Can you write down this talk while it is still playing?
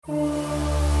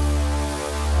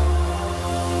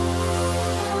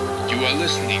are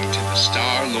listening to the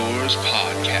Star Lores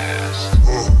Podcast.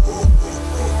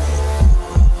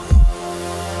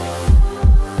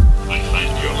 I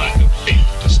find your lack of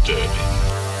faith disturbing.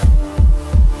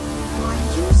 Are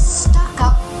you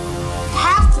stuck-up,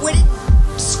 half-witted,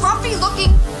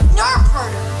 scruffy-looking nerf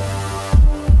herder?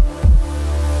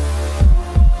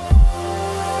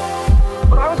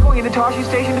 But I was going into Toshi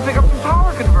Station to pick up some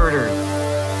power converters.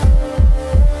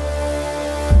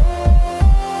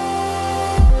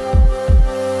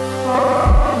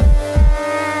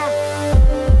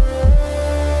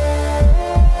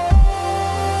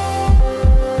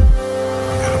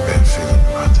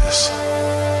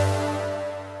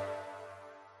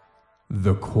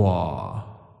 The Qua.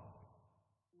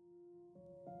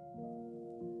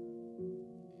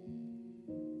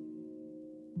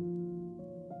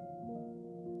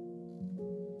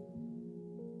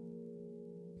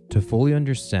 To fully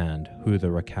understand who the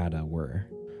Rakata were,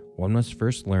 one must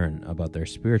first learn about their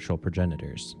spiritual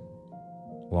progenitors.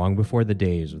 Long before the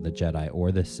days of the Jedi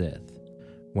or the Sith,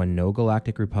 when no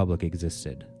galactic republic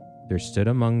existed, there stood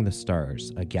among the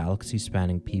stars a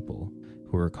galaxy-spanning people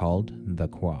who were called the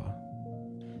Qua.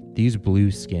 These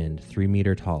blue-skinned,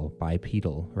 3-meter-tall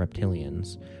bipedal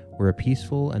reptilians were a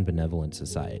peaceful and benevolent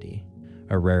society,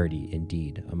 a rarity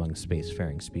indeed among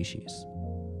spacefaring species.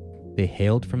 They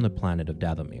hailed from the planet of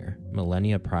Dathomir,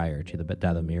 millennia prior to the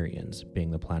Dathomirians being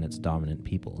the planet's dominant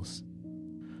peoples.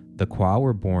 The Qua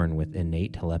were born with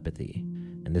innate telepathy,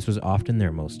 and this was often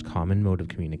their most common mode of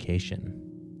communication.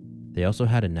 They also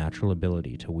had a natural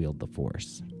ability to wield the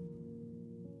Force.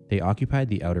 They occupied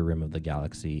the outer rim of the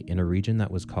galaxy in a region that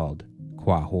was called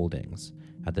Qua Holdings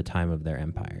at the time of their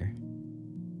empire.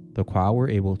 The Qua were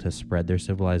able to spread their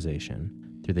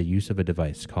civilization through the use of a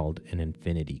device called an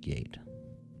Infinity Gate.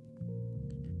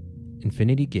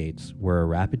 Infinity Gates were a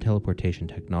rapid teleportation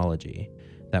technology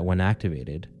that, when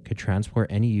activated, could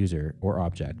transport any user or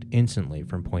object instantly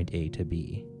from point A to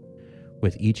B.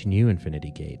 With each new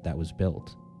Infinity Gate that was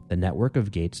built, the network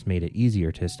of gates made it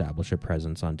easier to establish a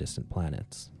presence on distant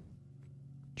planets.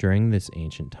 During this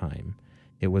ancient time,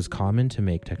 it was common to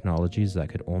make technologies that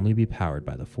could only be powered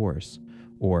by the Force,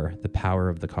 or the power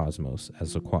of the cosmos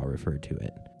as the Qua referred to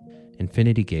it.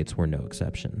 Infinity Gates were no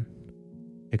exception.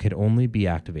 It could only be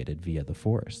activated via the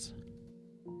Force.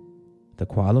 The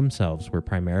Qua themselves were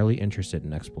primarily interested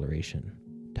in exploration,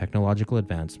 technological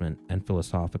advancement, and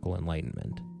philosophical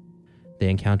enlightenment. They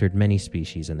encountered many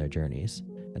species in their journeys,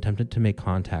 attempted to make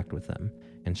contact with them,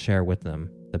 and share with them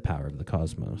the power of the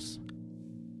cosmos.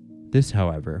 This,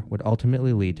 however, would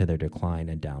ultimately lead to their decline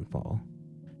and downfall.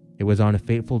 It was on a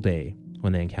fateful day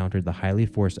when they encountered the highly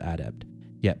Force adept,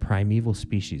 yet primeval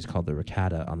species called the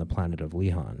Rakata on the planet of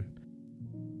Lihan.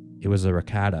 It was the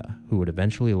Rakata who would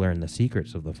eventually learn the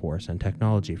secrets of the Force and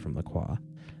technology from the Qua,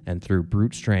 and through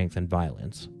brute strength and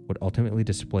violence, would ultimately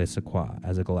displace the Qua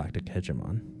as a galactic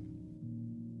hegemon.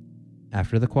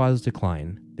 After the Qua's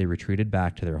decline, they retreated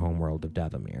back to their homeworld of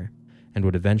Dathomir, and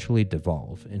would eventually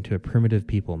devolve into a primitive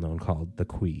people known called the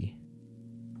Qui.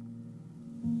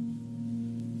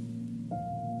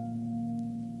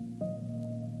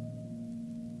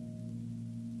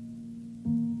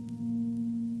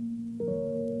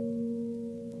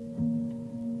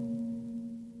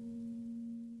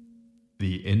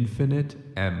 The Infinite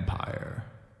Empire.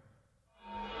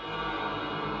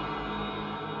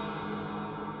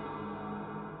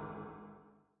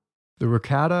 The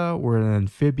Rakata were an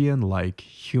amphibian-like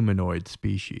humanoid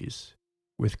species,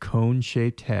 with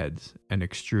cone-shaped heads and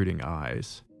extruding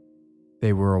eyes.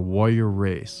 They were a warrior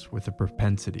race with a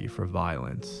propensity for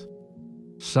violence.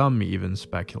 Some even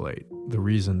speculate the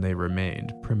reason they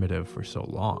remained primitive for so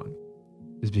long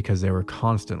is because they were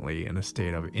constantly in a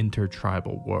state of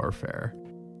intertribal warfare,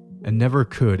 and never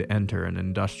could enter an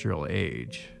industrial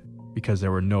age because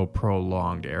there were no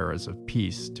prolonged eras of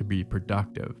peace to be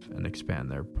productive and expand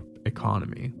their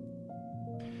economy.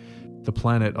 The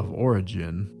planet of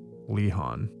origin,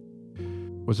 Lihan,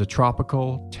 was a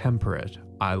tropical, temperate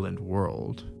island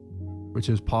world, which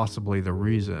is possibly the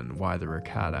reason why the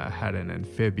Rakata had an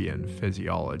amphibian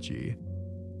physiology,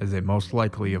 as they most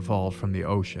likely evolved from the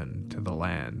ocean to the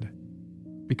land,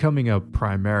 becoming a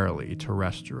primarily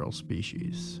terrestrial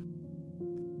species.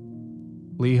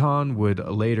 Lihan would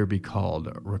later be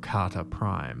called Rakata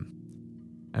Prime,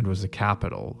 and was the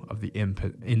capital of the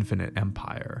Infinite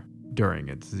Empire during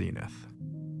its zenith.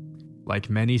 Like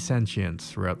many sentients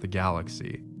throughout the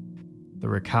galaxy, the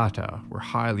Rakata were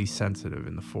highly sensitive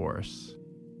in the Force,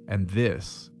 and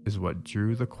this is what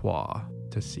drew the Qua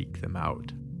to seek them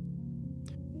out.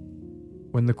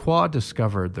 When the Qua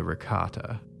discovered the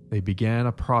Rakata, they began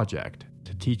a project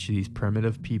to teach these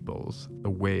primitive peoples the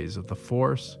ways of the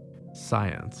Force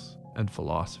science, and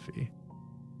philosophy.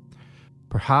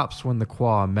 Perhaps when the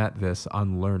Kwa met this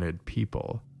unlearned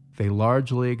people, they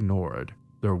largely ignored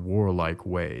their warlike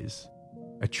ways,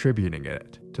 attributing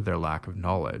it to their lack of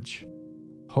knowledge,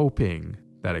 hoping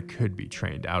that it could be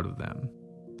trained out of them.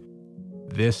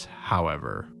 This,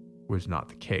 however, was not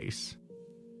the case.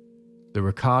 The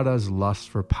Rakata's lust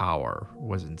for power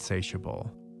was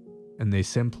insatiable, and they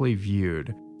simply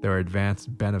viewed their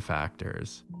advanced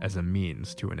benefactors as a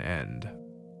means to an end.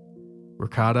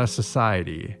 Rakata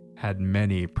society had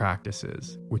many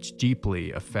practices which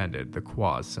deeply offended the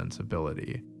Kwa's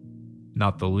sensibility,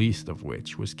 not the least of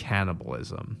which was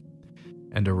cannibalism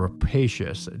and a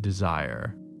rapacious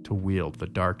desire to wield the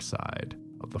dark side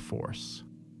of the Force.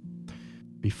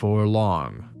 Before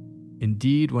long,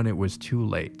 indeed when it was too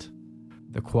late,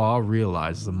 the Kwa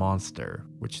realized the monster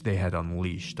which they had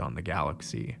unleashed on the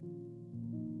galaxy.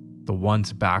 The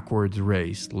once backwards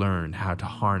race learned how to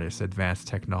harness advanced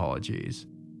technologies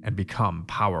and become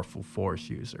powerful Force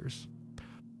users,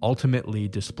 ultimately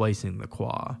displacing the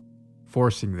Kwa,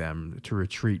 forcing them to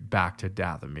retreat back to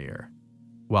Dathomir,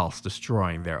 whilst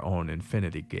destroying their own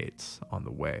infinity gates on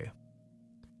the way.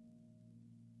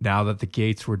 Now that the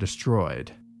gates were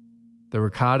destroyed, the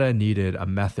Rakata needed a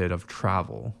method of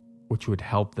travel which would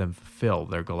help them fulfill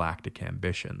their galactic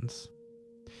ambitions.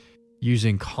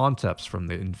 Using concepts from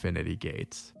the infinity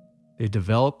gates, they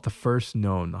developed the first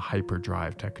known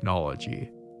hyperdrive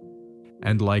technology.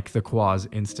 And like the Kwa's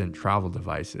instant travel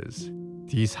devices,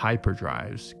 these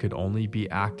hyperdrives could only be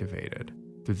activated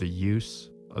through the use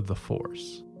of the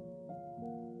Force.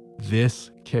 This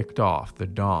kicked off the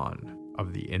dawn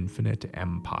of the Infinite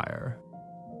Empire.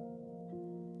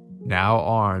 Now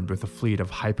armed with a fleet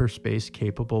of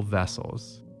hyperspace-capable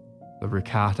vessels, the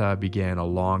Rakata began a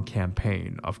long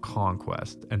campaign of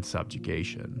conquest and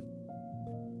subjugation.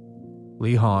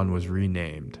 Lehon was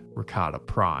renamed Rakata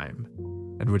Prime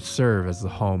and would serve as the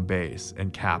home base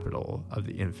and capital of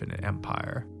the Infinite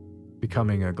Empire,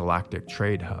 becoming a galactic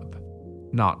trade hub,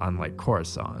 not unlike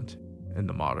Coruscant in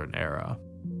the modern era.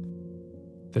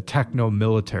 The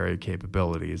techno-military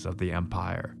capabilities of the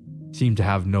Empire seemed to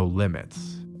have no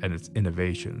limits, and its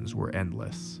innovations were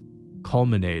endless,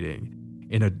 culminating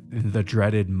in the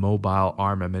dreaded mobile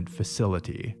armament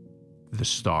facility, the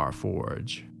Star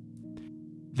Forge.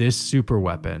 This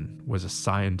superweapon was a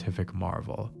scientific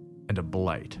marvel and a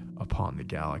blight upon the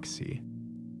galaxy.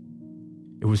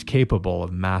 It was capable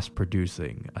of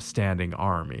mass-producing a standing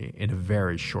army in a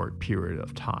very short period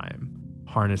of time,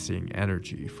 harnessing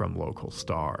energy from local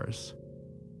stars.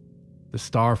 The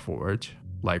Star Forge,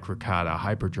 like Rakata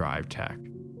hyperdrive tech,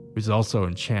 was also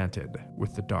enchanted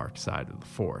with the dark side of the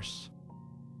Force.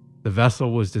 The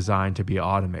vessel was designed to be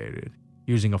automated,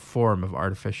 using a form of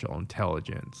artificial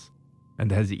intelligence,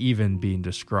 and has even been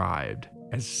described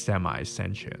as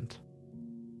semi-sentient.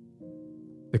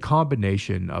 The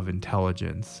combination of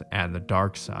intelligence and the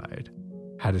dark side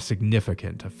had a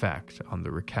significant effect on the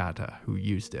Rakata who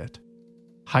used it,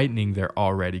 heightening their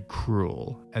already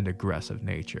cruel and aggressive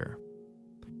nature.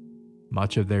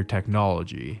 Much of their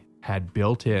technology had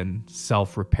built-in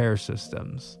self-repair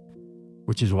systems,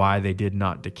 which is why they did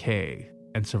not decay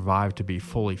and survived to be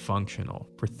fully functional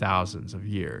for thousands of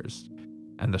years,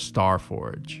 and the Star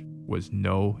Forge was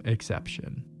no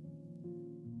exception.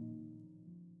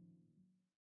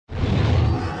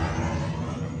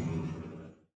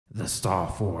 The Star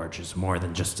Forge is more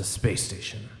than just a space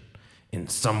station. In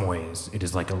some ways, it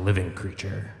is like a living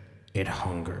creature. It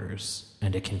hungers,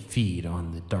 and it can feed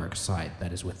on the dark side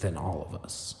that is within all of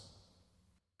us.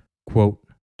 Quote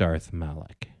Darth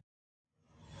Malak.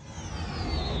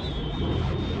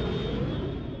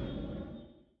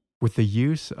 With the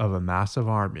use of a massive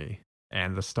army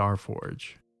and the Star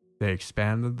Forge, they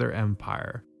expanded their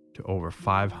empire to over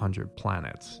 500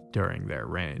 planets during their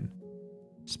reign,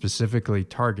 specifically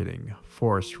targeting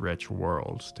Force-rich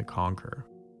worlds to conquer.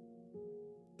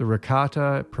 The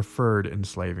Rakata preferred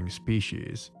enslaving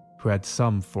species who had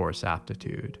some Force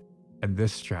aptitude, and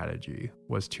this strategy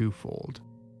was twofold.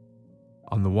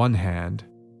 On the one hand,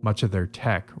 much of their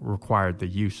tech required the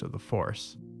use of the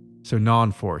Force, so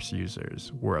non-Force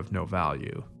users were of no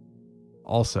value.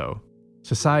 Also,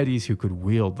 societies who could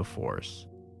wield the Force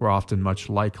were often much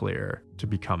likelier to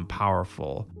become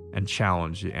powerful and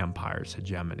challenge the Empire's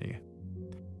hegemony.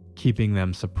 Keeping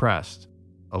them suppressed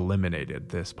eliminated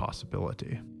this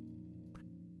possibility.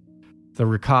 The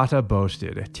Rakata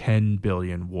boasted 10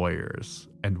 billion warriors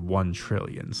and 1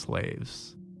 trillion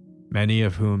slaves, many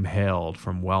of whom hailed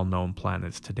from well-known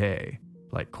planets today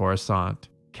like Coruscant,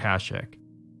 Kashyyyk,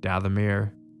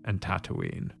 Dathomir, and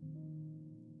Tatooine.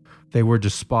 They were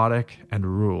despotic and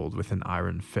ruled with an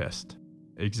iron fist,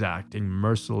 exacting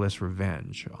merciless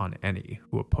revenge on any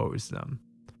who opposed them.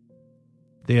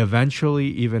 They eventually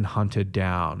even hunted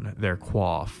down their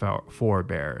Qua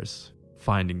forebears,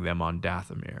 finding them on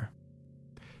Dathomir.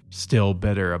 Still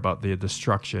bitter about the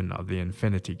destruction of the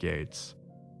Infinity Gates,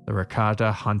 the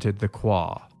Rakata hunted the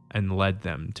Qua and led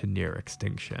them to near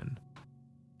extinction.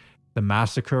 The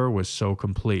massacre was so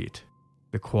complete,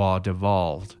 the Qua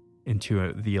devolved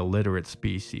into the illiterate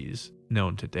species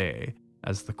known today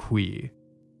as the Qui,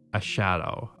 a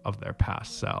shadow of their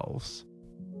past selves.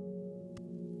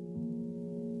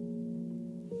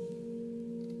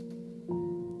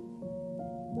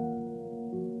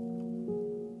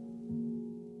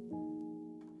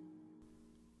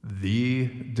 The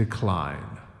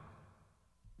Decline.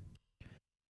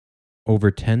 Over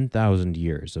 10,000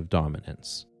 years of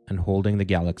dominance and holding the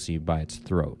galaxy by its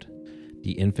throat,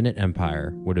 the Infinite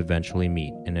Empire would eventually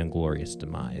meet an inglorious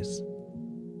demise.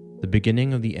 The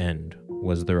beginning of the end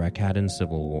was the Rakatan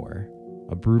Civil War,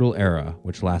 a brutal era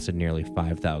which lasted nearly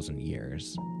 5,000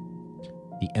 years.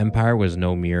 The Empire was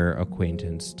no mere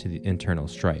acquaintance to the internal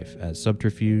strife, as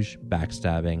subterfuge,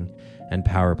 backstabbing, and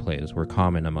power plays were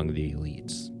common among the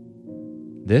elites.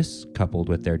 This, coupled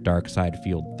with their dark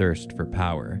side-fueled thirst for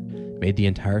power, made the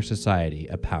entire society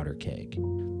a powder keg.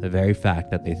 The very fact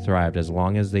that they thrived as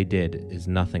long as they did is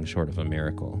nothing short of a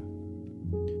miracle.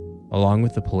 Along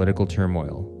with the political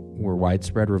turmoil were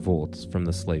widespread revolts from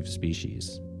the slave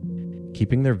species.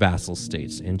 Keeping their vassal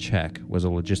states in check was a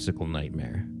logistical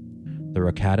nightmare. The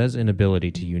Rakata's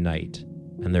inability to unite,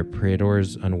 and their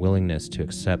praetors' unwillingness to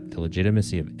accept the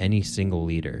legitimacy of any single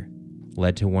leader,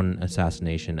 led to one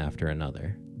assassination after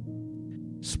another.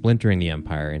 Splintering the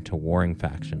empire into warring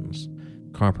factions,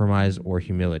 compromise or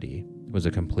humility was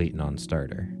a complete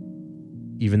non-starter.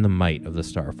 Even the might of the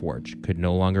Starforge could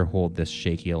no longer hold this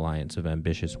shaky alliance of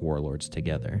ambitious warlords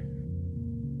together.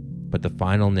 But the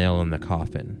final nail in the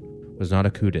coffin was not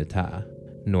a coup d'etat,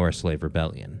 nor a slave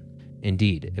rebellion.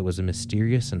 Indeed, it was a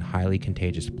mysterious and highly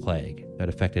contagious plague that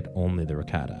affected only the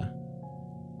Rakata.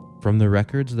 From the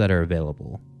records that are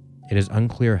available, it is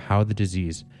unclear how the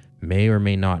disease may or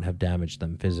may not have damaged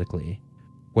them physically.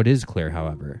 What is clear,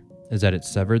 however, is that it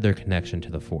severed their connection to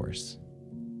the Force.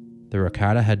 The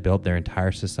Rakata had built their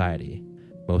entire society,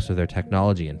 most of their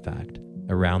technology in fact,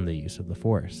 around the use of the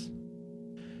Force.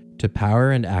 To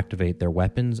power and activate their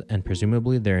weapons and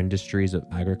presumably their industries of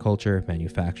agriculture,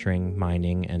 manufacturing,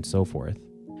 mining, and so forth,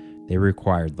 they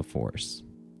required the Force.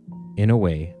 In a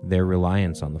way, their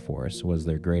reliance on the Force was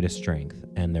their greatest strength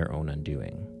and their own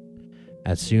undoing.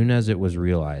 As soon as it was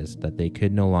realized that they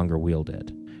could no longer wield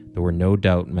it, there were no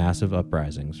doubt massive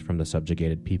uprisings from the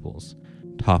subjugated peoples,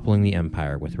 toppling the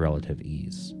empire with relative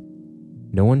ease.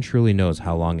 No one truly knows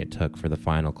how long it took for the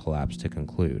final collapse to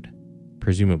conclude.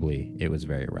 Presumably, it was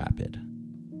very rapid.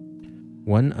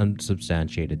 One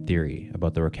unsubstantiated theory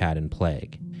about the Rakatan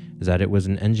plague is that it was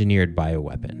an engineered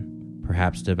bioweapon,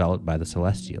 perhaps developed by the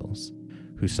Celestials,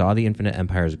 who saw the Infinite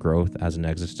Empire's growth as an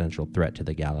existential threat to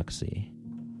the galaxy.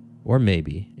 Or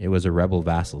maybe it was a rebel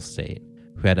vassal state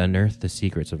who had unearthed the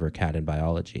secrets of Rakatan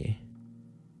biology.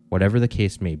 Whatever the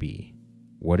case may be,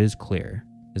 what is clear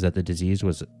is that the disease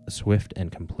was swift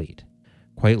and complete,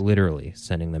 quite literally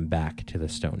sending them back to the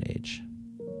Stone Age.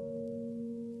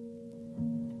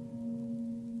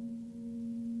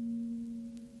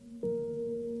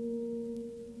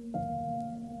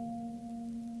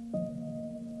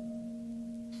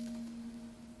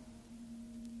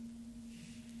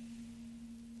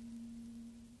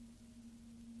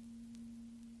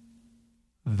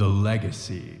 The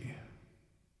Legacy.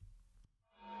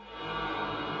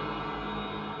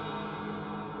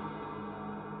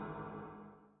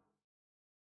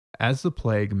 As the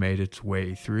plague made its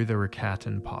way through the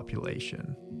Rakatan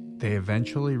population, they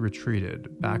eventually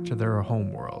retreated back to their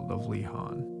homeworld of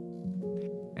Lehon.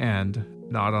 And,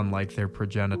 not unlike their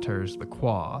progenitors the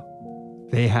Qua,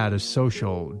 they had a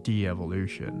social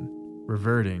de-evolution,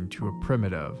 reverting to a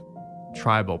primitive,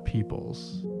 tribal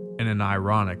peoples in an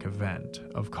ironic event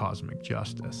of cosmic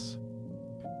justice.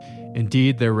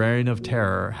 Indeed, their reign of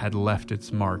terror had left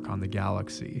its mark on the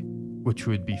galaxy, which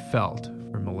would be felt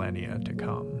for millennia to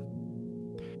come.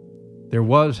 There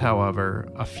was, however,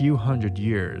 a few hundred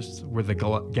years where the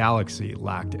galaxy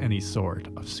lacked any sort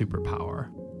of superpower.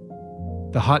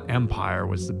 The Hutt Empire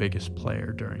was the biggest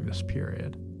player during this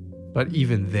period, but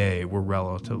even they were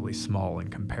relatively small in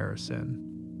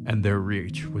comparison, and their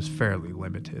reach was fairly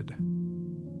limited.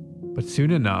 But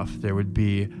soon enough, there would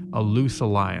be a loose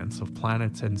alliance of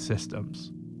planets and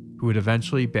systems who would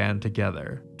eventually band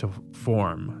together to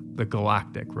form the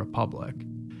Galactic Republic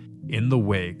in the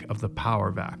wake of the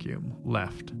power vacuum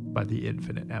left by the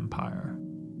Infinite Empire.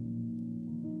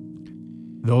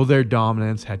 Though their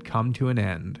dominance had come to an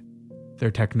end,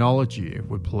 their technology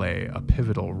would play a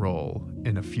pivotal role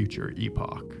in a future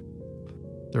epoch.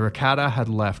 The Rakata had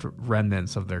left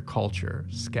remnants of their culture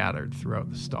scattered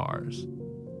throughout the stars,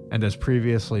 and as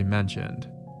previously mentioned,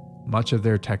 much of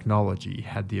their technology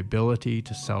had the ability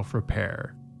to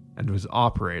self-repair and was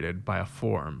operated by a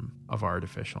form of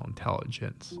artificial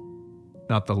intelligence.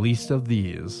 Not the least of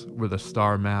these were the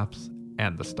star maps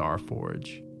and the Star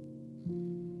Forge.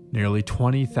 Nearly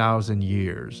 20,000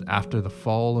 years after the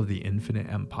fall of the Infinite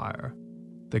Empire,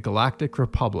 the Galactic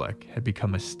Republic had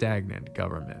become a stagnant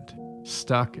government,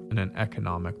 stuck in an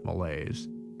economic malaise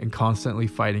and constantly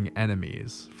fighting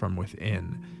enemies from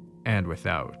within and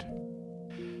without.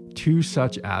 Two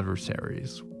such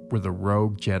adversaries were the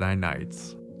rogue Jedi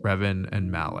Knights, Revan and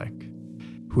Malak,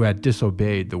 who had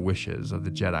disobeyed the wishes of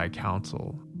the Jedi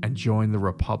Council and joined the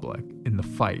Republic in the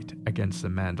fight against the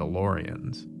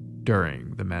Mandalorians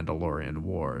during the Mandalorian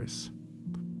Wars.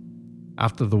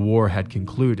 After the war had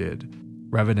concluded,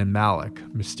 Revan and Malak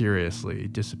mysteriously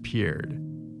disappeared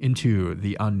into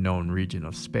the unknown region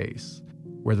of space,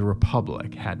 where the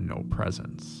Republic had no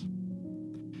presence.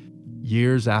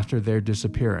 Years after their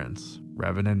disappearance,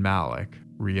 Revan and Malak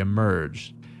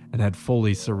re-emerged and had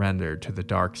fully surrendered to the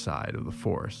dark side of the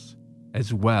Force,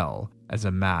 as well as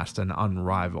amassed an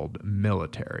unrivaled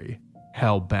military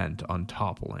hell-bent on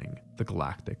toppling the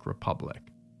Galactic Republic,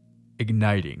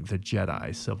 igniting the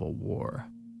Jedi Civil War.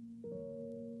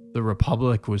 The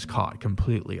Republic was caught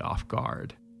completely off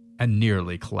guard and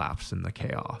nearly collapsed in the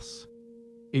chaos.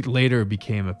 It later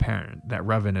became apparent that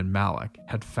Revan and Malak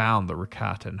had found the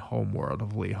Rakatan homeworld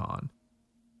of Lehon,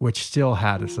 which still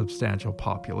had a substantial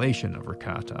population of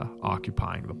Rakata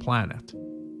occupying the planet.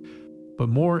 But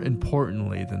more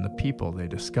importantly than the people they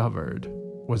discovered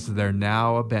was their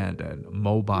now abandoned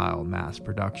mobile mass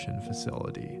production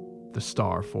facility, the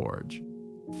Star Forge,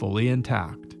 fully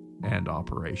intact and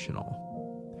operational.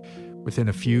 Within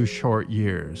a few short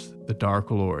years, the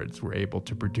Dark Lords were able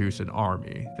to produce an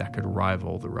army that could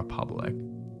rival the Republic,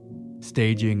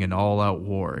 staging an all-out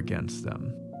war against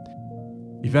them.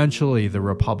 Eventually, the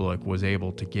Republic was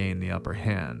able to gain the upper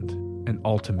hand and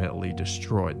ultimately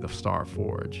destroyed the Star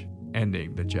Forge,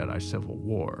 ending the Jedi Civil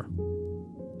War.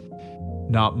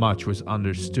 Not much was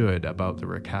understood about the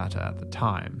Rakata at the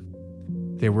time.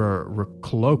 They were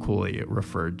colloquially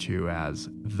referred to as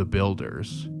the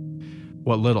Builders.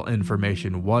 What little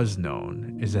information was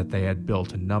known is that they had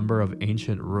built a number of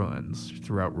ancient ruins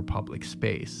throughout Republic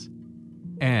space,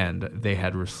 and they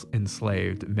had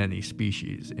enslaved many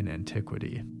species in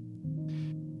antiquity.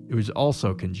 It was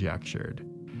also conjectured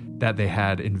that they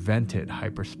had invented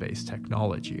hyperspace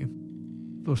technology,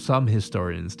 though some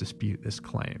historians dispute this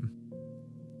claim.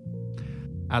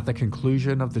 At the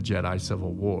conclusion of the Jedi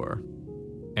Civil War,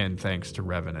 and thanks to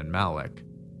Revan and Malak,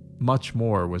 much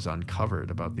more was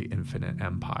uncovered about the Infinite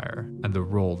Empire and the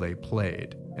role they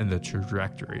played in the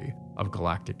trajectory of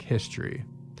galactic history,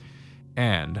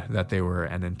 and that they were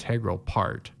an integral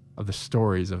part of the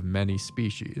stories of many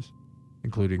species,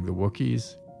 including the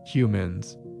Wookiees,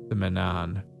 humans, the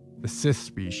Manan, the Sith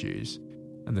species,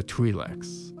 and the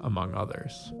Twi'leks, among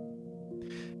others.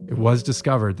 It was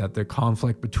discovered that the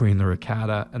conflict between the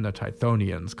Rakata and the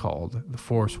Tythonians, called the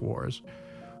Force Wars,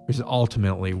 was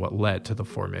ultimately what led to the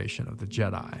formation of the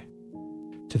Jedi.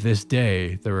 To this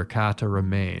day, the Rakata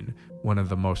remain one of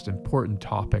the most important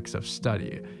topics of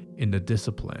study in the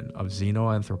discipline of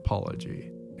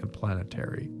xenoanthropology and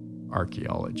planetary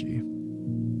archaeology.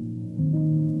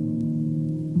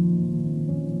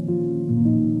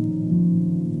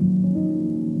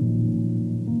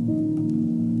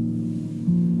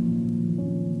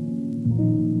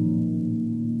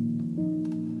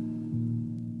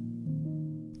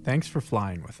 Thanks for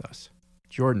flying with us.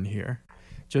 Jordan here.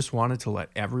 Just wanted to let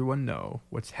everyone know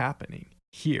what's happening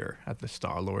here at the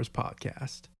Star Lords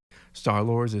podcast. Star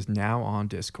Lords is now on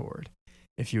Discord.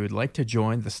 If you would like to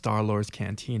join the Star Lords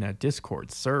Cantina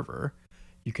Discord server,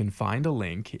 you can find a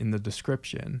link in the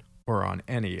description or on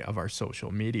any of our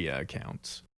social media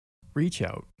accounts. Reach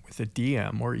out with a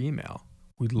DM or email.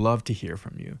 We'd love to hear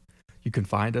from you. You can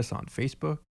find us on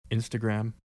Facebook,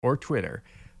 Instagram, or Twitter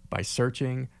by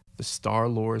searching the Star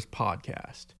Lords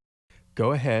podcast.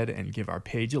 Go ahead and give our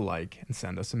page a like and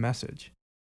send us a message.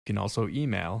 You can also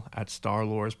email at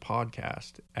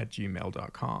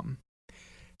starlordspodcast@gmail.com.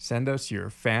 Send us your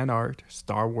fan art,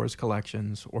 Star Wars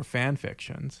collections, or fan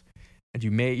fictions, and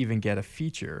you may even get a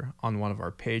feature on one of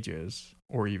our pages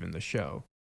or even the show.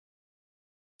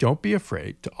 Don't be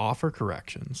afraid to offer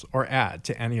corrections or add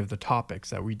to any of the topics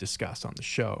that we discuss on the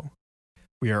show.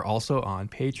 We are also on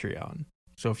Patreon,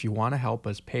 So if you want to help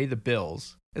us pay the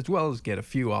bills, as well as get a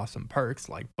few awesome perks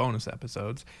like bonus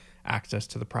episodes, access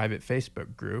to the private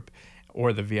Facebook group,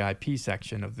 or the VIP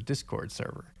section of the Discord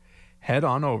server, head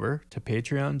on over to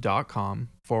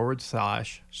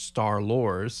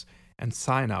patreon.com/starlores and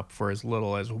sign up for as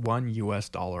little as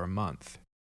 $1 a month.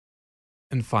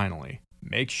 And finally,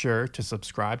 make sure to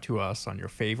subscribe to us on your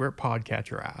favorite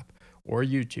podcatcher app or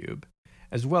YouTube,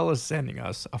 as well as sending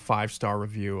us a 5-star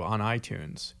review on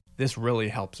iTunes. This really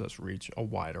helps us reach a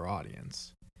wider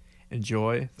audience.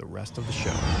 Enjoy the rest of the show.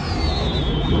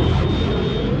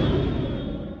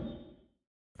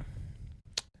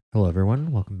 Hello,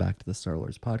 everyone. Welcome back to the Star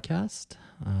Wars podcast.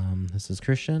 This is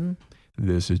Christian,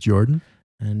 This is Jordan.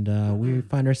 and we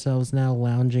find ourselves now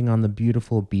lounging on the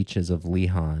beautiful beaches of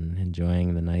Lehon,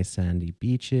 enjoying the nice sandy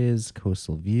beaches,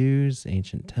 coastal views,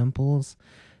 ancient temples,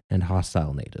 and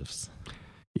hostile natives.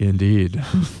 Indeed.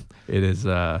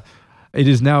 It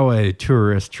is now a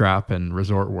tourist trap and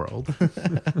resort world.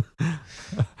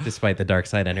 Despite the dark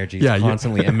side energies Yeah,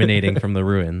 constantly emanating from the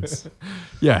ruins.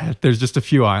 Yeah, there's just a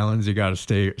few islands you got to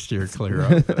steer clear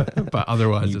of, but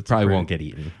otherwise You it's probably great- won't get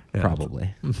eaten, Yeah.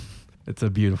 probably. It's a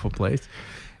beautiful place.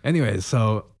 Anyways,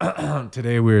 so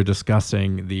today we're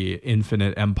discussing the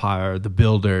Infinite Empire, the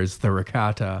builders, the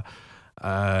Rakata,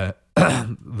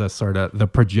 the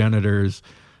progenitors,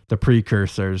 the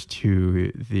precursors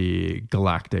to the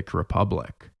Galactic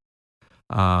Republic.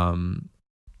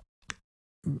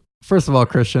 First of all,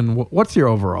 Christian, what's your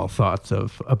overall thoughts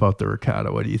about the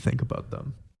Rakata? What do you think about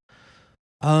them?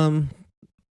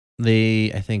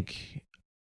 They, I think,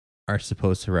 are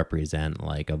supposed to represent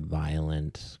like a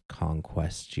violent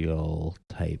conquestial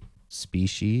type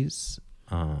species,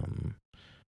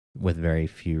 with very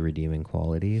few redeeming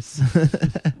qualities.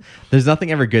 There's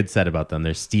nothing ever good said about them.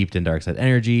 They're steeped in dark side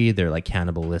energy. They're like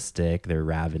cannibalistic. They're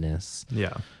ravenous.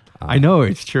 Yeah. I know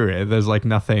it's true. There's like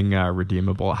nothing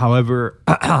redeemable. However,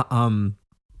 I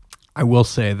will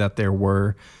say that there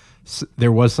was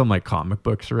some like comic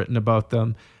books written about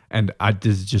them, and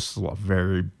this is just a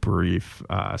very brief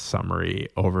summary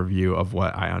overview of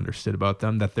what I understood about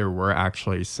them. That there were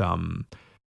actually some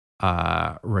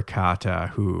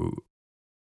Rakata who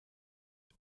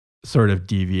sort of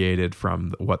deviated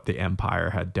from what the Empire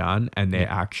had done, and they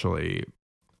actually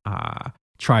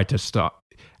tried to stop.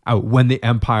 When the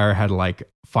Empire had like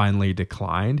finally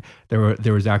declined,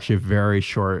 there was actually a very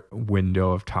short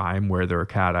window of time where the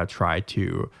Rakata tried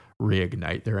to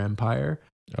reignite their empire.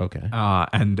 Okay.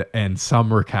 And some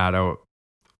Rakata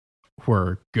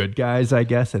were good guys, I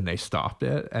guess, and they stopped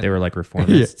it. And They were like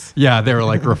reformists. yeah, they were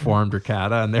like reformed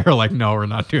Rakata, and they were like, no, we're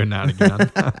not doing that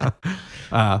again.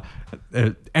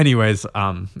 Anyways,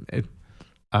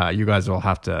 you guys will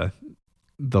have to.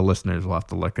 The listeners will have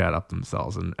to look that up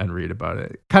themselves and read about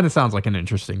it. Kind of sounds like an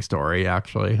interesting story,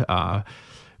 actually.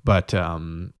 But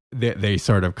they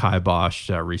sort of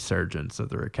kiboshed a resurgence of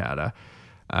the Rakata.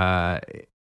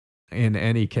 In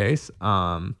any case,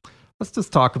 let's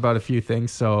just talk about a few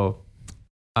things. So,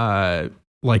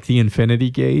 like the Infinity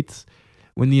Gates.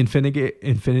 When the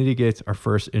Infinity Gates are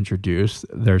first introduced,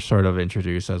 they're sort of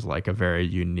introduced as like a very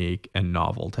unique and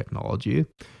novel technology.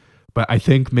 But I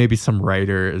think maybe some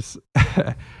writers,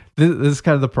 this is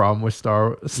kind of the problem with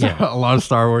a lot of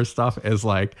Star Wars stuff is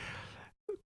like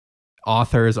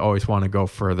authors always want to go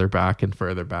further back in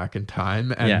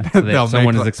time. And so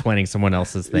someone is explaining someone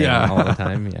else's thing all the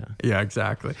time. Yeah. Yeah,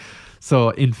 exactly. So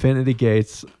Infinity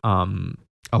Gates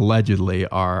allegedly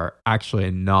are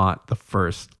actually not the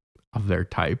first of their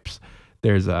types.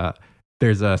 There's a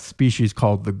species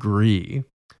called the Gree,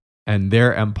 and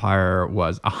their empire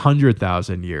was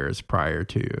 100,000 years prior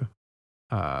to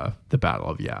the Battle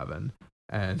of Yavin,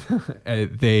 and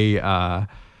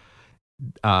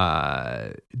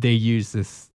they use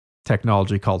this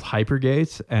technology called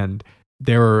hypergates, and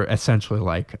they were essentially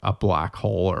like a black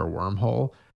hole or a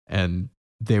wormhole, and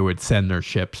they would send their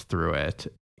ships through it,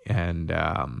 and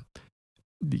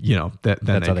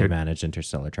that's how they managed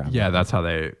interstellar travel. Yeah, that's how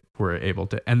they were able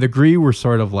to. And the Gree were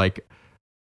sort of like,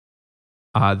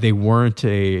 they weren't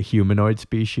a humanoid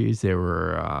species. They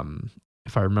were,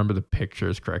 if I remember the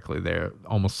pictures correctly, they're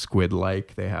almost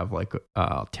squid-like. They have like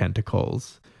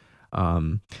tentacles.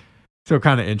 So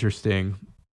kind of interesting.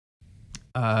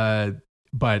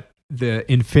 But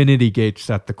the Infinity Gates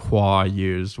that the Qua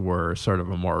used were sort of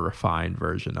a more refined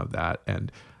version of that.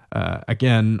 And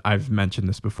again, I've mentioned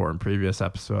this before in previous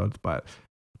episodes, but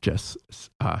just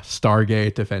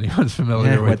Stargate, if anyone's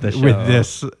familiar with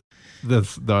this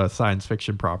the science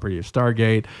fiction property of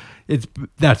Stargate.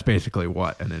 That's basically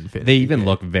what an infinity. They even gate.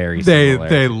 look very similar.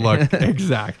 They look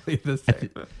exactly the same.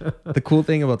 The cool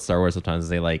thing about Star Wars sometimes is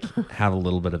they like have a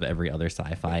little bit of every other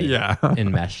sci-fi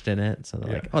enmeshed in it. So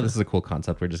they're like, oh, this is a cool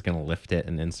concept. We're just gonna lift it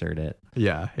and insert it.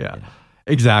 Yeah.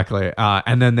 Exactly.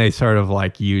 And then they sort of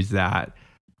like use that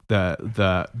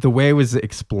the way it was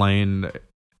explained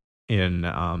in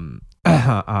Dawn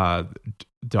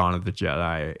of the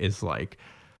Jedi is like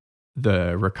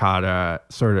the Rakata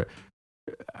sort of,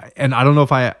 and I don't know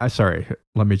if I sorry,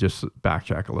 let me just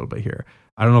backtrack a little bit here.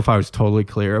 I don't know if I was totally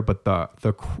clear, but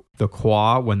the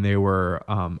Qua, when they were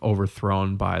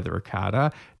overthrown by the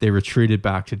Rakata, they retreated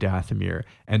back to Dathomir,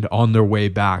 and on their way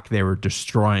back, they were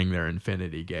destroying their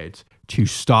infinity gates to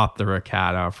stop the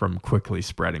Rakata from quickly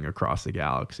spreading across the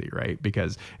galaxy, right?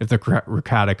 Because if the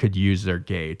Rakata could use their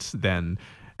gates, then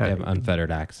They have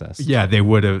unfettered access. yeah, they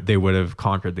would have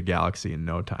conquered the galaxy in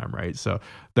no time, right? So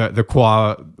the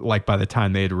Qua, like by the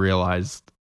time they had realized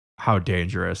how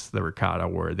dangerous the Rakata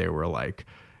were, they were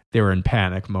in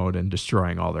panic mode and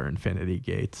destroying all their infinity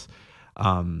gates.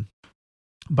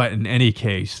 But in any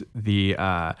case,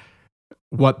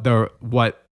 what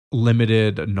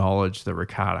limited knowledge the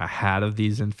Rakata had of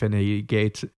these infinity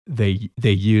gates, they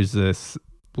use this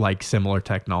like similar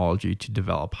technology to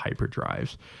develop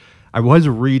hyperdrives. I was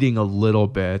reading a little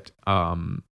bit.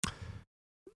 It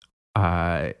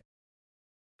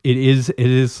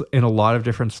is in a lot of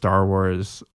different Star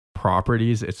Wars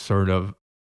properties. It's sort of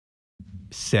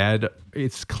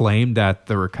it's claimed that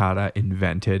the Rakata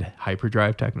invented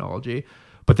hyperdrive technology,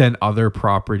 but then other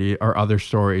property or other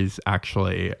stories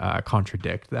actually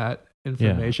contradict that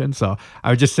information. Yeah. So I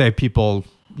would just say people,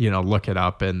 look it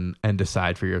up and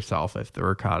decide for yourself if the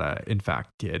Rakata in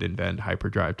fact did invent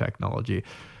hyperdrive technology.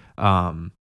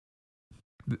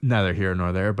 Neither here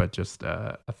nor there, but just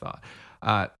a thought.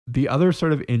 The other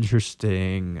sort of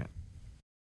interesting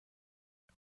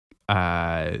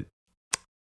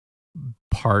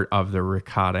part of the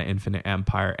Rakata Infinite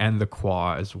Empire and the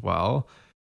Qua as well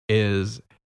is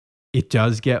it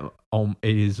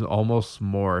is almost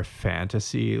more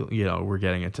fantasy. We're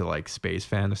getting into like space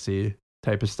fantasy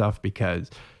type of stuff because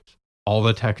all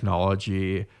the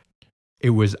technology,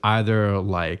 it was either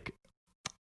like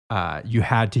you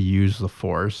had to use the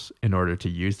Force in order to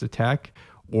use the tech,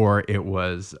 or it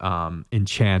was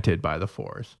enchanted by the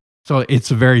Force. So it's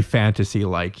very fantasy,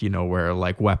 like, where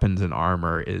like weapons and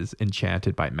armor is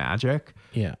enchanted by magic.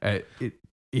 Yeah.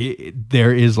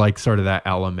 There is like sort of that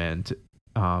element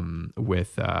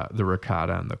with the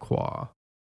Rakata and the Qua,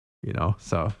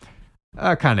 so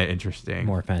kind of interesting.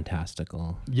 More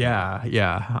fantastical. Yeah.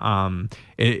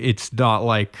 It's not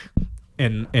like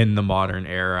in the modern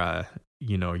era,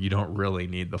 you don't really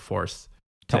need the Force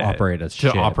to operate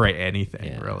operate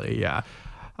anything, really. Yeah.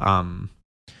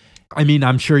 I mean,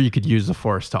 I'm sure you could use the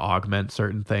Force to augment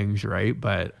certain things, right?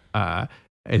 But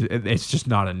it's just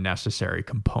not a necessary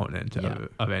component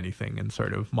of anything in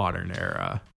sort of modern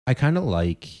era. I kind of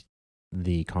like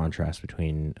the contrast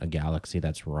between a galaxy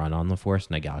that's run on the Force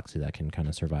and a galaxy that can kind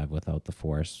of survive without the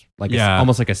Force. Like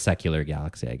almost like a secular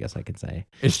galaxy, I guess I could say.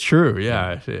 It's true,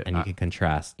 yeah. And you can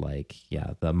contrast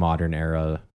the modern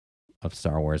era of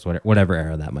Star Wars, whatever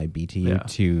era that might be to you,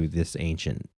 to this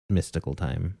ancient mystical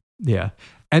time. Yeah.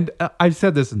 And I've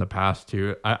said this in the past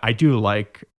too. I do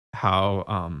like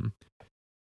how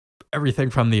everything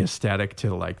from the aesthetic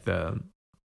to like the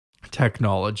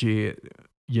technology,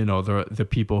 the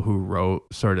people who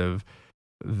wrote sort of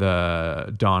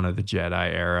the Dawn of the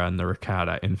Jedi era and the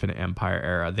Rakata Infinite Empire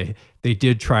era, they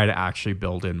did try to actually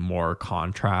build in more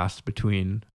contrast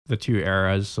between the two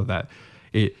eras so that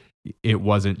it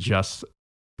wasn't just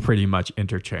pretty much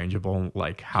interchangeable,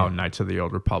 like how Knights of the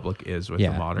Old Republic is with the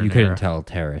modern era. You couldn't tell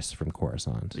Terrace from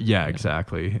Coruscant. Yeah,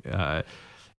 exactly.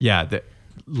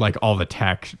 Like all the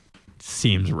tech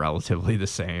seems relatively the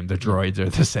same. The droids are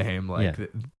the same, like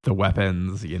the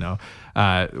weapons,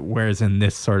 whereas in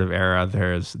this sort of era,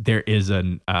 there is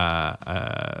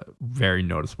a very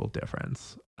noticeable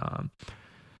difference.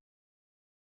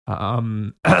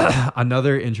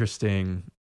 Another interesting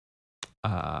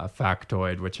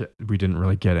factoid, which we didn't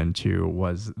really get into,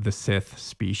 was the Sith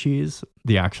species,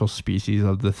 the actual species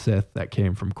of the Sith that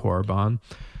came from Korriban.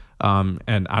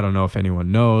 And I don't know if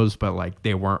anyone knows, but like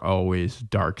they weren't always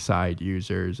dark side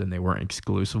users, and they weren't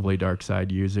exclusively dark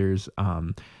side users.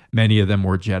 Many of them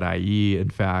were Jedi-y. In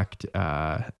fact,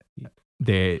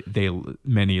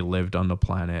 many lived on the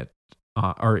planet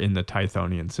or in the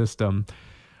Tythonian system.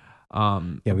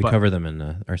 We cover them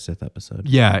in our Sith episode.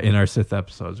 Yeah, in our Sith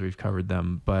episodes, we've covered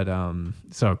them. But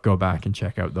so go back and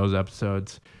check out those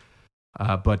episodes.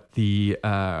 But the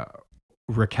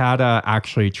Rakata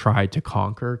actually tried to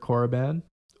conquer Korriban,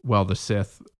 while the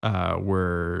Sith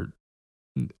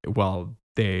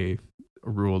they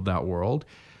ruled that world.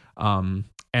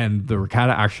 And the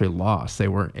Rakata actually lost. They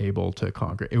weren't able to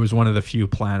conquer. It was one of the few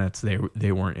planets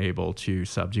they weren't able to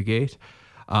subjugate.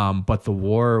 But the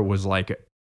war was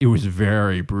it was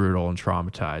very brutal and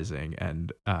traumatizing,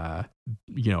 and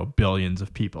billions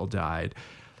of people died.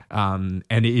 And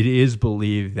it is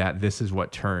believed that this is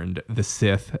what turned the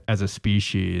Sith as a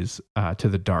species to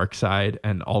the dark side,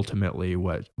 and ultimately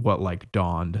what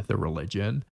dawned the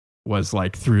religion was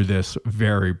through this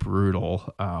very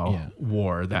brutal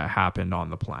war that happened on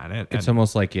the planet. It's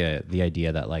almost like the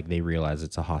idea that they realize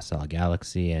it's a hostile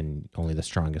galaxy and only the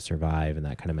strongest survive, and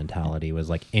that kind of mentality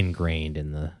was ingrained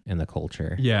in the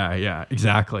culture. Yeah,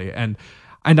 exactly. And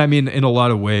I mean, in a lot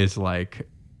of ways,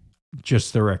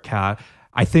 just the Rakata,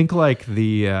 I think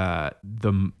the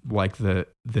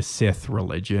Sith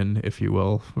religion, if you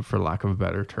will, for lack of a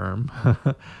better term,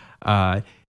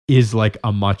 is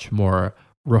a much more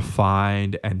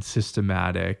refined and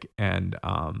systematic and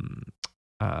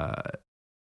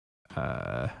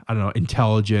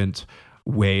intelligent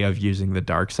way of using the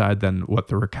dark side than what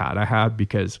the Rakata had,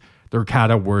 because the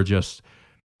Rakata were just,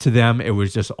 to them, it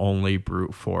was just only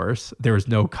brute force. There was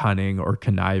no cunning or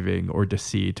conniving or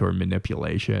deceit or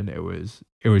manipulation. It was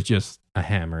just a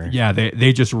hammer. Yeah,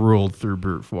 they just ruled through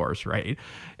brute force, right?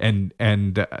 And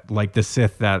the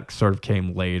Sith that sort of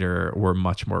came later were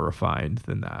much more refined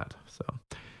than that. So,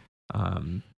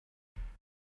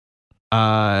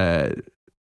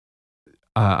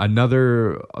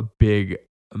 another big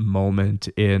moment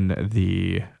in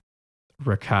the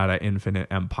Rakata Infinite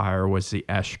Empire was the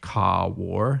Esh-Ka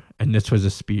War, and this was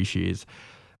a species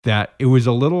that it was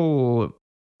a little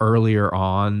earlier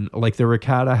on. The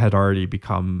Rakata had already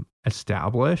become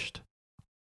established,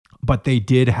 but they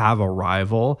did have a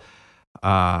rival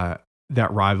that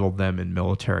rivaled them in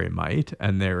military might,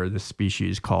 and they're the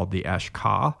species called the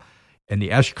Esh-Ka. And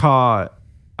the Esh-Ka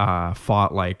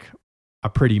fought a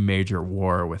pretty major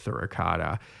war with the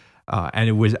Rakata. And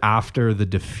it was after the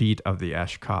defeat of the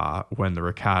Esh-Ka, when the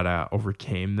Rakata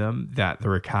overcame them, that the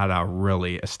Rakata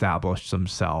really established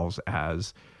themselves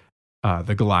as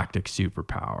the galactic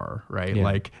superpower, right?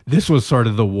 Yeah. This was sort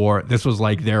of the war. This was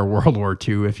their World War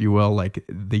II, if you will.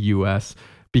 The U.S.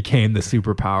 became the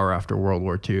superpower after World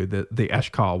War II. The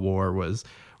Esh-Ka War was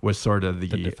sort of the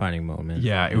defining moment.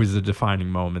 Yeah, it was the defining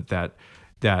moment that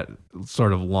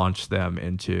sort of launched them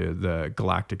into the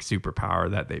galactic superpower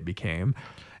that they became.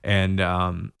 And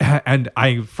from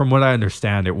what I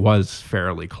understand, it was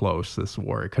fairly close, this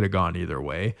war. It could have gone either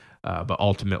way, but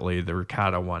ultimately the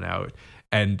Rakata won out,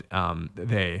 and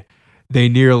they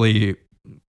nearly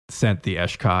sent the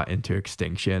Esh-Ka into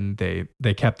extinction.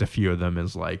 They kept a few of them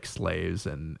as slaves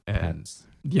and Pets.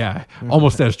 Yeah,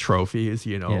 almost as trophies,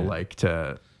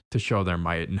 to show their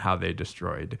might and how they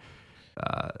destroyed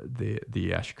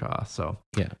the Esh-Ka. So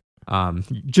yeah.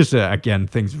 Just again,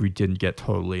 things we didn't get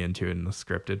totally into in the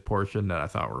scripted portion that I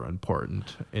thought were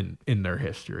important in their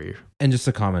history. And just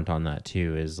to comment on that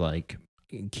too is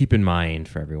keep in mind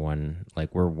for everyone,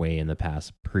 we're way in the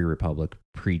past, pre-Republic,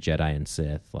 pre-Jedi and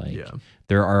Sith.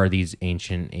 There are these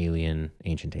ancient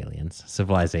aliens,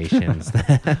 civilizations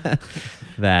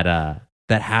that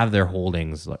have their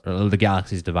holdings. The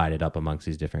galaxy's divided up amongst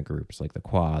these different groups, the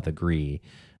Qua, the Gree,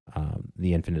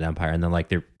 the Infinite Empire, and then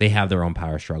they have their own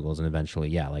power struggles, and eventually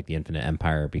the Infinite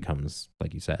Empire becomes,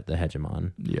 like you said, the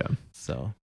hegemon. Yeah.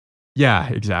 So yeah,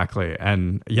 exactly.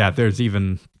 And there's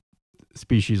even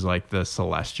species like the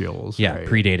Celestials, right?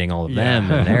 Predating all of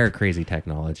them and their crazy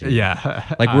technology.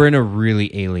 We're in a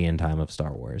really alien time of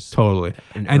Star Wars. Totally.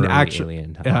 And actually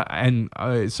alien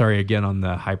time. Sorry again on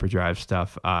the hyperdrive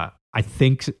stuff. I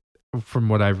think from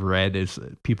what I've read is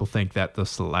people think that the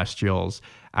Celestials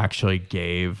actually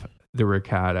gave the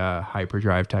Rakata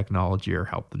hyperdrive technology or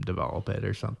helped them develop it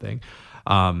or something.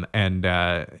 And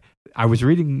I was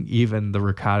reading even the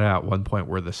Rakata at one point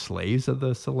were the slaves of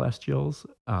the Celestials.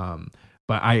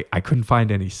 But I couldn't find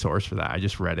any source for that. I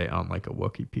just read it on a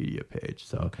Wikipedia page.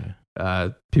 So okay.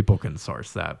 People can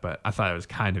source that, but I thought it was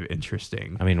kind of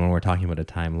interesting. I mean, when we're talking about a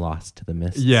time lost to the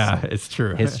mists. Yeah, it's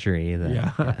true. History.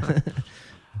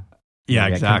 Yeah,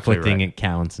 exactly. Conflicting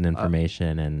accounts and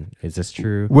information, and is this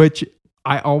true? Which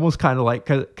I almost kind of like,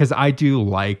 because I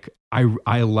do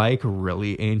I like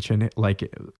really ancient,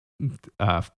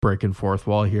 breaking fourth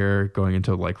wall here, going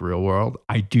into real world.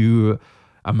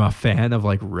 I'm a fan of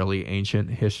really ancient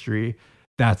history.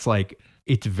 That's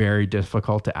it's very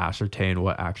difficult to ascertain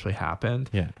what actually happened.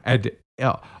 Yeah.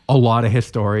 a lot of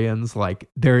historians, like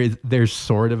there's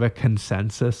sort of a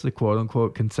consensus, a quote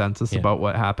unquote consensus about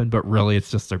what happened, but really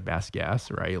it's just their best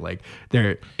guess, right? Like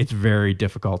it's very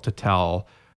difficult to tell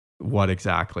what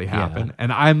exactly happened.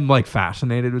 And I'm like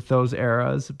fascinated with those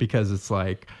eras because it's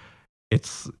like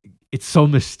it's so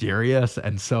mysterious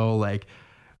and so like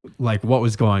what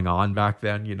was going on back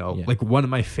then, you know. Like one of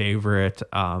my favorite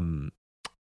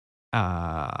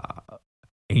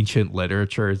ancient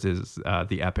literatures is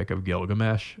the Epic of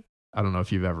Gilgamesh. I don't know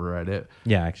if you've ever read it.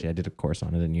 Yeah, actually, I did a course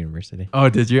on it in university. Oh,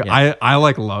 did you? Yeah. I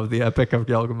like love the Epic of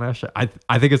Gilgamesh.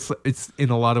 I think it's in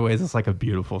a lot of ways it's like a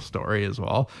beautiful story as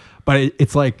well. But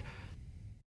it's like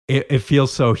it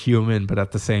feels so human, but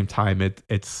at the same time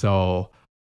it's so,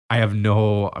 I have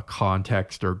no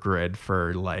context or grid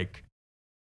for like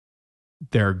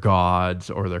their gods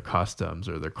or their customs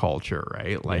or their culture,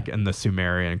 right? Like in the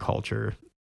Sumerian culture,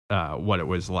 what it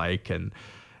was like, and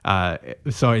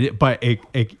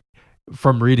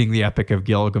from reading the Epic of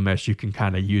Gilgamesh, you can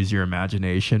kind of use your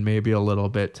imagination maybe a little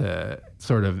bit to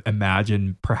sort of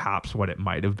imagine perhaps what it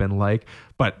might have been like,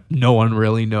 but no one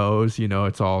really knows, you know.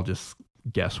 It's all just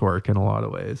guesswork in a lot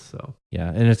of ways. So yeah,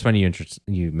 and it's funny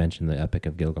you mentioned the Epic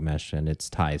of Gilgamesh and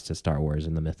its ties to Star Wars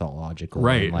and the mythological,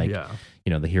 right? And like,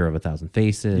 you know, the Hero of 1,000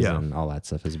 Faces and all that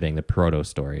stuff as being the proto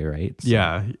story, right? So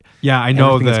yeah. I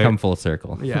know everything's come full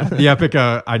circle. Yeah, the Epic.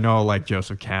 I know, like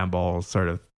Joseph Campbell sort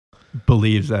of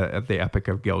believes that the Epic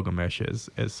of Gilgamesh is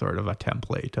sort of a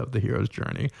template of the hero's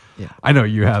journey. Yeah, I know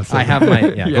you have. I have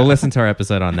my Go listen to our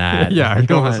episode on that.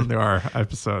 Go listen to our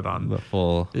episode on the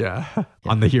full.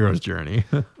 On the hero's journey.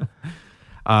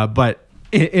 But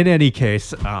in any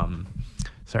case,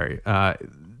 sorry. I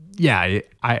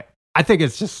think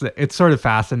it's sort of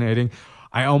fascinating.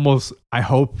 I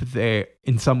hope they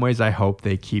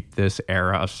keep this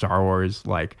era of Star Wars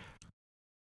like.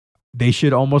 They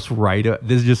should almost write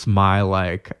this is just my,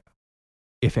 like,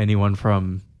 if anyone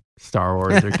from Star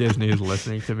Wars or Disney is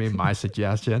listening to me, my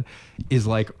suggestion is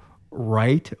like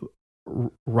write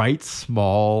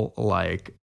small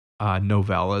like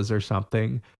novellas or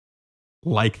something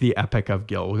like the Epic of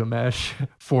Gilgamesh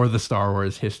for the Star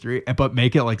Wars history, but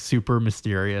make it like super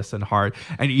mysterious and hard,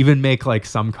 and even make like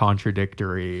some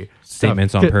contradictory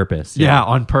statements on purpose. Yeah,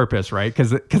 on purpose, right?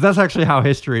 Because that's actually how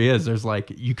history is. There's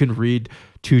like, you can read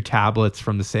two tablets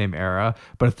from the same era,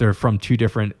 but if they're from two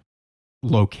different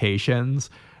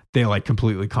locations, they like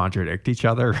completely contradict each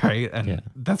other, right? And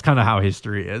that's kind of how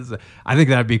history is. I think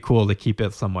that'd be cool to keep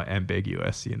it somewhat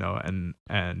ambiguous, you know, and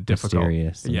difficult.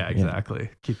 Mysterious. Yeah, exactly.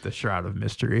 Keep the shroud of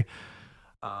mystery.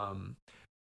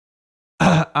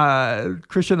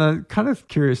 Christian, I'm kind of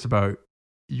curious about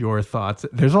your thoughts.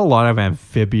 There's a lot of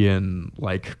amphibian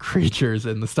like creatures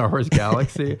in the Star Wars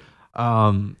galaxy.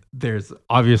 There's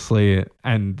obviously,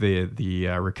 and the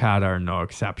Rakata are no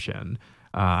exception.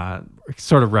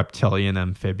 Sort of reptilian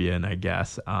amphibian, I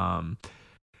guess. But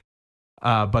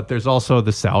there's also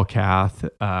the Selkath,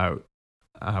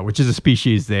 which is a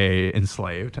species they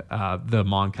enslaved. The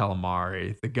Mon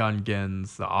Calamari, the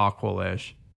Gungans, the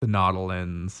Aqualish, the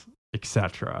Nautilins,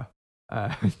 etc.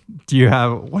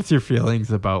 What's your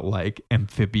feelings about like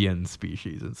amphibian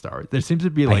species in Star Wars? There seems to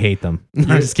be like, I hate them. I'm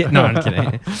just kidding. No, I'm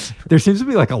kidding. There seems to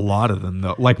be like a lot of them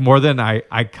though, like more than I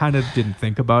kind of didn't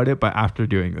think about it, but after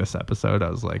doing this episode, I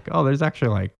was like, oh, there's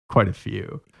actually like quite a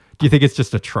few. Do you think it's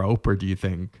just a trope, or do you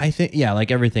think? I think, like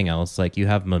everything else, like you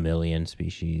have mammalian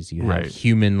species, you have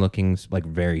human-looking, like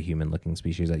very human-looking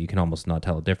species that you can almost not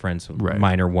tell a difference.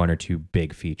 Minor one or two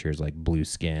big features like blue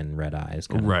skin, red eyes,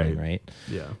 kind of thing, right?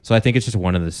 Yeah. So I think it's just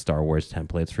one of the Star Wars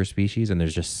templates for species, and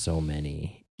there's just so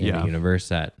many in the universe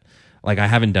that, like, I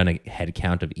haven't done a head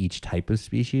count of each type of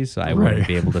species, so I wouldn't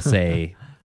be able to say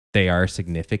they are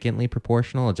significantly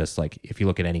proportional. Just like if you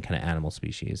look at any kind of animal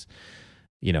species,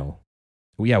 you know.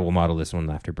 We'll model this one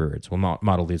after birds. We'll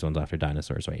model these ones after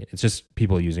dinosaurs, right? It's just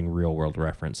people using real world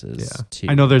references.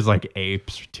 I know there's like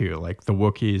apes too, like the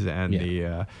Wookiees and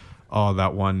the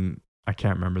that one, I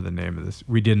can't remember the name of this.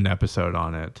 We did an episode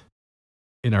on it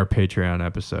in our Patreon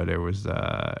episode. It was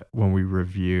when we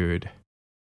reviewed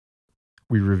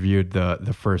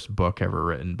the first book ever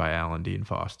written by Alan Dean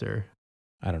Foster.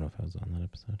 I don't know if I was on that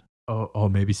episode. Oh,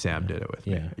 maybe Sam did it with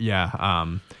me. Yeah.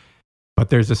 But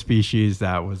there's a species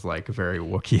that was like very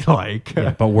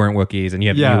Wookiee-like. But weren't Wookiees. And you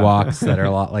have Ewoks that are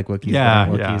a lot like Wookiees.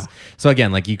 Yeah. So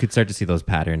again, like you could start to see those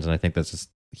patterns. And I think that's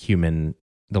just the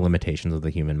limitations of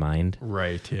the human mind.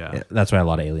 Right, yeah. That's why a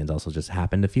lot of aliens also just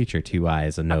happen to feature two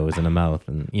eyes, a nose, and a mouth.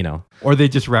 And, you know. Or they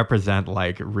just represent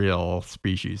like real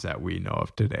species that we know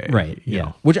of today. Right, you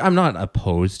know. Which I'm not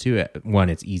opposed to.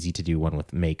 One, it's easy to do one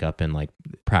with makeup and like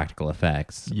practical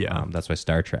effects. Yeah. That's why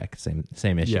Star Trek, same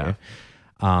issue. Yeah.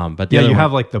 But the Yeah, other you one-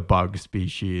 have like the bug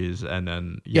species, and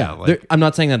then like I'm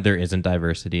not saying that there isn't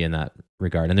diversity in that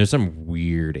regard, and there's some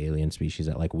weird alien species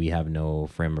that like we have no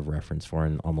frame of reference for,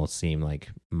 and almost seem like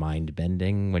mind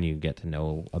bending when you get to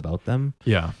know about them.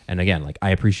 yeah, And again, like I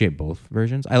appreciate both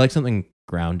versions. I like something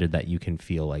grounded that you can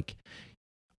feel like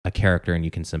a character and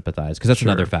you can sympathize, because that's Sure.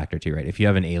 another factor too, right? If you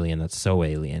have an alien that's so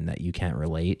alien that you can't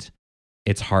relate,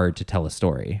 it's hard to tell a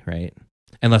story, right?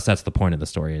 Unless that's the point of the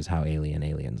story, is how alien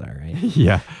aliens are, right?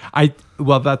 yeah.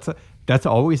 That's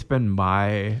always been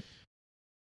my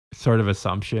sort of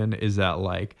assumption, is that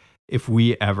like if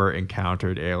we ever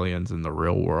encountered aliens in the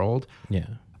real world, Yeah.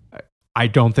 I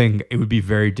don't think it would be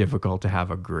very difficult to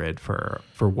have a grid for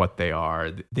what they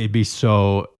are. They'd be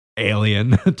so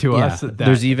alien to us. That,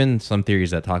 There's even some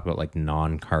theories that talk about like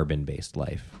non-carbon based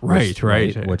life. Right.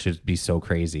 Which would be so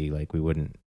crazy. Like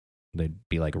they'd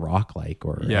be like rock-like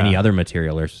or Yeah. any other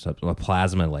material, or a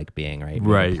plasma-like being, right? Maybe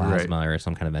Right, plasma or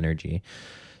some kind of energy.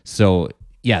 So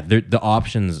yeah, the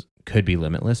options could be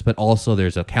limitless, but also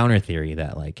there's a counter theory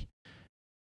that like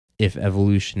if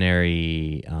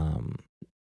evolutionary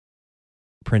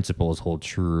principles hold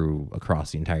true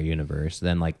across the entire universe,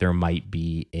 then like there might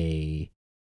be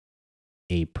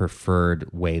a preferred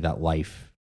way that life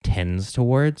tends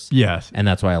towards. yes, And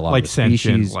that's why a lot like of the sentient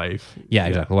species, life. yeah,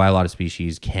 exactly. Why a lot of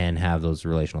species can have those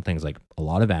relational things. Like a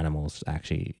lot of animals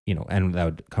actually, and that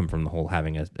would come from the whole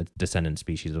having a descendant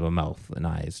species of a mouth and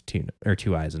eyes,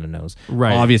 two eyes and a nose.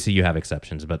 Right. Well, obviously you have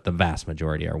exceptions, but the vast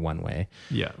majority are one way.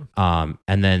 Yeah.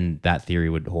 And then that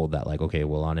theory would hold that like, okay,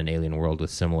 well, on an alien world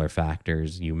with similar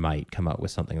factors, you might come up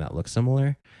with something that looks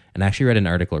similar. And I actually read an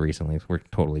article recently. We're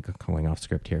totally going off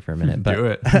script here for a minute, but Do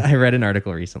it. I read an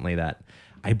article recently that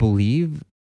I believe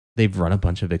they've run a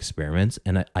bunch of experiments,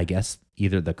 and I guess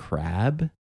either the crab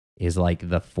is like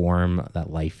the form that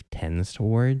life tends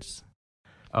towards.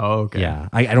 Oh, okay. Yeah.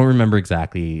 I don't remember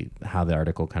exactly how the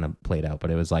article kind of played out, but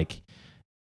it was like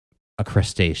a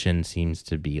crustacean seems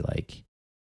to be like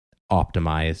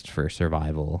optimized for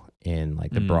survival in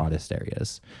like the broadest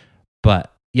areas.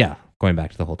 But yeah, going back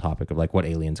to the whole topic of like what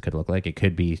aliens could look like, it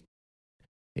could be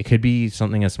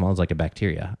something as small as like a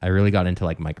bacteria. I really got into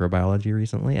like microbiology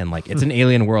recently, and like it's an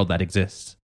alien world that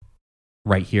exists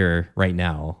right here, right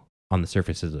now, on the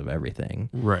surfaces of everything.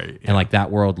 Right. And like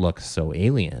that world looks so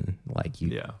alien. Like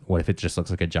Yeah. what if it just looks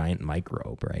like a giant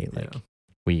microbe, right? Like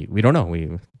Yeah. we don't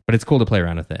know. But it's cool to play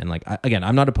around with it. And like again,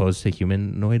 I'm not opposed to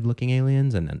humanoid looking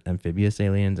aliens and amphibious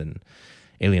aliens and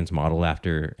aliens modeled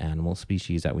after animal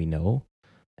species that we know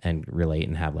and relate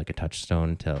and have like a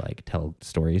touchstone to like tell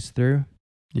stories through.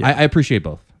 Yeah. I appreciate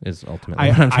both is ultimately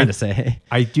what I'm trying to say.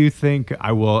 I do think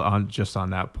I will on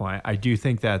that point. I do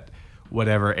think that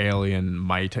whatever alien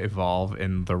might evolve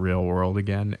in the real world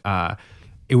again,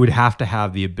 it would have to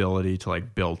have the ability to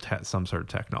like build some sort of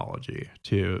technology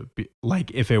to be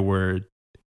like if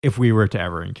we were to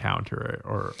ever encounter it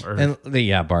or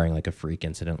And barring like a freak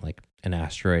incident, like an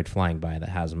asteroid flying by that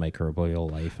has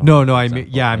microbial life. on no, it, for I mean,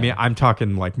 example. I'm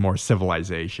talking like more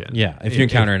civilization. Yeah, if you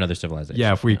encounter another civilization.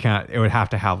 Yeah, if we can't, it would have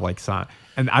to have like some,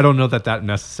 and I don't know that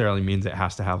necessarily means it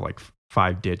has to have like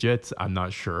 5 digits. I'm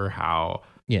not sure how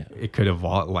Yeah. it could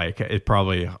evolve. Like it's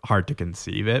probably hard to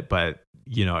conceive it, but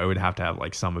it would have to have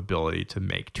like some ability to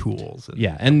make tools.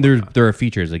 And there are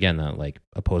features again that like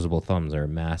opposable thumbs are a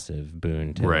massive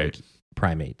boon to Right. like,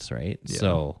 primates, right? Yeah.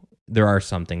 So there are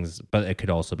some things, but it could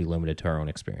also be limited to our own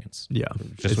experience. Yeah,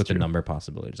 Just it's with the true. number of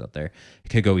possibilities out there, it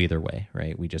could go either way,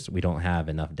 right? We don't have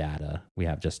enough data. We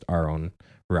have just our own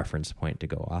reference point to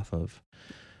go off of.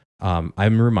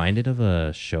 I'm reminded of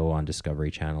a show on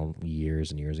Discovery Channel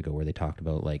years and years ago where they talked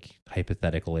about like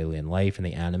hypothetical alien life, and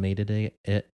they animated it.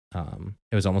 It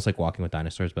was almost like Walking with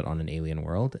Dinosaurs, but on an alien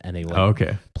world, and they like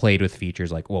Okay. played with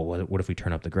features like, well, what if we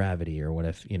turn up the gravity, or what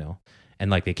if and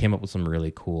like they came up with some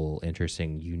really cool,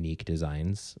 interesting, unique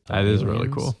designs. of That is really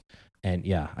aliens. cool. And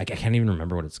yeah, I can't even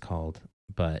remember what it's called,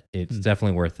 but it's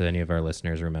definitely worth any of our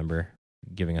listeners remember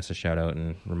giving us a shout out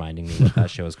and reminding me what that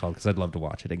show is called, because I'd love to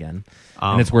watch it again.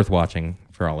 And it's worth watching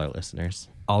for all our listeners.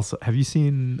 Also, have you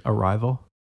seen Arrival?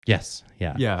 Yes.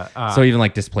 Yeah. Yeah. So even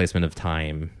like displacement of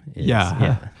time.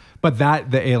 Yeah. But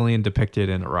the alien depicted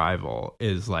in Arrival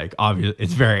is like obvious.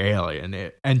 It's very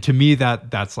alien, and to me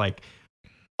that's like,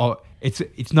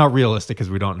 it's not realistic because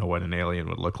we don't know what an alien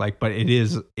would look like. But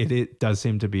it does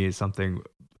seem to be something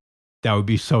that would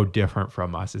be so different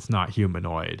from us. It's not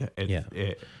humanoid. Yeah.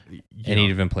 You And know, it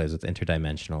even plays with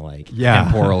interdimensional, like Yeah.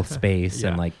 temporal space, Yeah.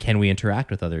 and like, can we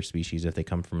interact with other species if they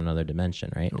come from another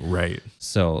dimension, right? right.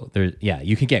 So there,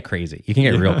 you can get crazy. You can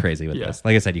get real crazy with Yeah. this.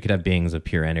 Like I said, you could have beings of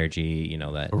pure energy,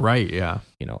 that Right. Yeah.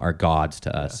 are gods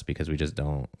to us because we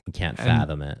can't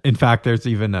fathom it. In fact, there's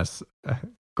even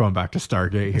going back to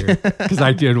Stargate here, because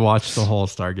I did watch the whole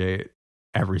Stargate,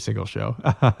 every single show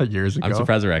years ago. I'm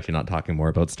surprised we're actually not talking more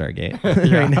about Stargate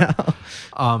Yeah. right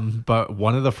now. But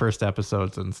one of the first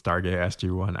episodes in Stargate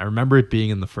SG-1, I remember it being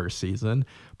in the first season,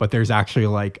 but there's actually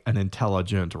like an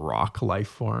intelligent rock life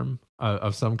form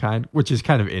of some kind, which is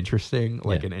kind of interesting,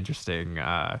 like an interesting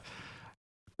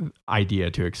idea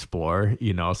to explore,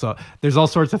 So there's all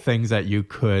sorts of things that you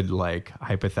could like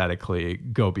hypothetically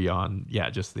go beyond,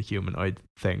 just the humanoid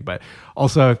thing. But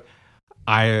also,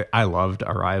 I loved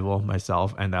Arrival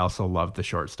myself, and I also loved the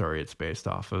short story it's based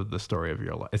off of, The Story of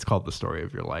Your Life. It's called The Story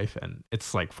of Your Life, and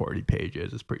it's like 40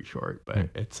 pages. It's pretty short, but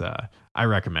it's I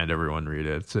recommend everyone read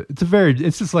it.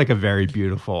 It's just like a very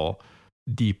beautiful,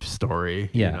 deep story.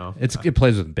 Yeah, it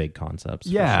plays with big concepts.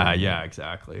 for Yeah, sure. yeah,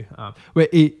 exactly. But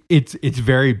it's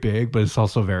very big, but it's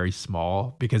also very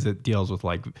small because it deals with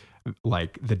like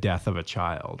the death of a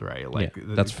child, right? Like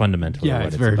that's fundamentally what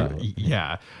it's it's very about.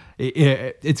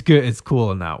 it's good. It's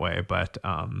cool in that way, but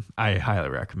I highly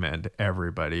recommend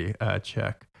everybody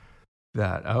check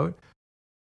that out.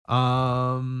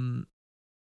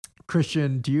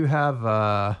 Christian, do you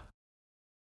have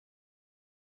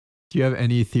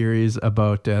any theories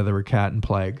about the Rakatan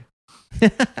plague?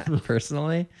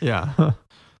 Personally, Yeah.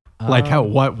 Like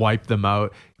what wiped them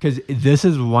out, because this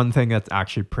is one thing that's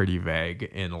actually pretty vague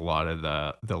in a lot of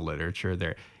the literature.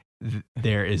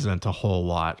 There isn't a whole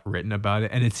lot written about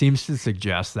it, and it seems to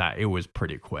suggest that it was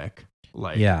pretty quick.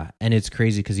 Like, yeah, and it's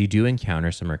crazy because you do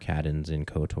encounter some Rakatans in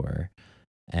KOTOR,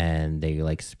 and they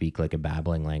like speak like a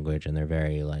babbling language, and they're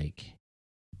very like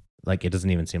it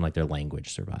doesn't even seem like their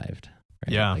language survived.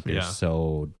 Right? Yeah, like they're yeah.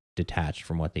 so detached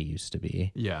from what they used to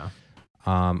be. yeah,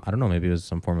 I don't know, maybe it was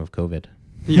some form of COVID.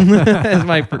 yeah. That's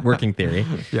my working theory.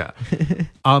 Yeah.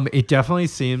 It definitely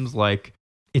seems like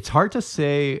it's hard to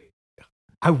say.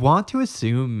 I want to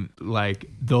assume, like,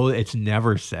 though it's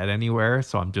never said anywhere,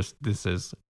 so this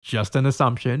is just an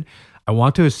assumption. I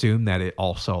want to assume that it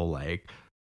also like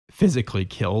physically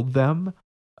killed them.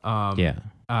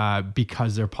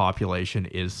 Because their population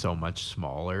is so much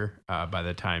smaller. By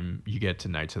the time you get to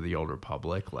Knights of the Old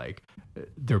Republic, like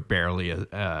they're barely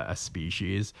a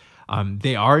species.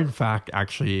 They are, in fact,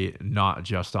 actually not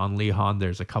just on Lehon.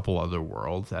 There's a couple other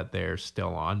worlds that they're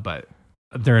still on, but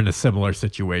they're in a similar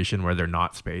situation where they're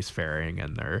not spacefaring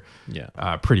and they're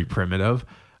pretty primitive.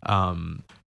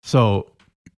 So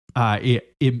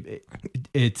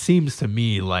it seems to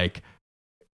me like,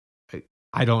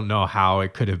 I don't know how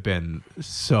it could have been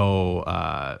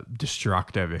so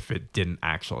destructive if it didn't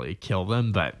actually kill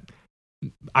them, but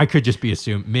I could just be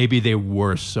assumed maybe they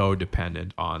were so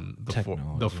dependent on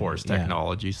the Force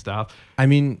technology stuff. I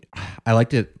mean, I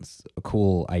liked it. A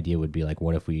cool idea would be like,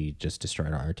 what if we just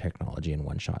destroyed our technology in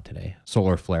one shot today?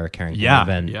 Solar flare carrying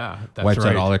event that's wipes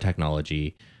right. out all their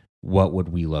technology. What would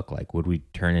we look like? Would we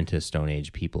turn into Stone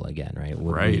Age people again? Right?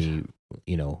 Would we,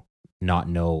 not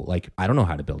know? Like, I don't know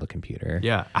how to build a computer.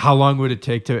 Yeah. How long would it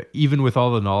take to, even with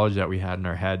all the knowledge that we had in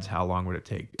our heads, how long would it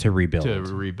take to rebuild?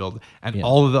 And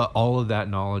all of that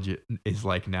knowledge is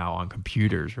like now on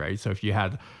computers, right? So if you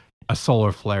had a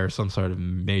solar flare, some sort of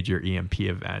major EMP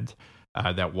event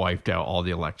that wiped out all the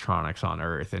electronics on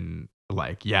Earth, and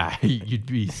like, you'd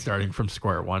be starting from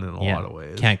square one in a lot of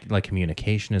ways.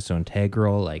 Communication is so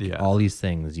integral. Like all these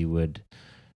things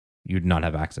you'd not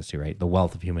have access to, right? The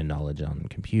wealth of human knowledge on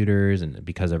computers, and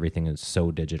because everything is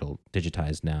so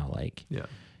digitized now, like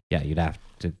you'd have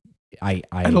to. And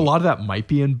a lot of that might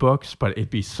be in books, but it'd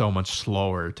be so much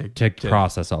slower to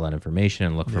process all that information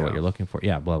and look for what you're looking for.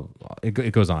 Yeah, well,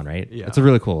 it goes on, right? Yeah. It's a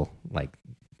really cool like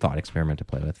thought experiment to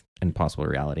play with in possible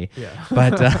reality. Yeah.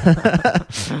 But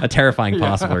a terrifying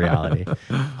possible reality.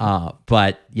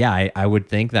 But yeah, I would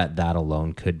think that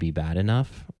alone could be bad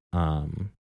enough.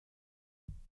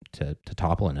 To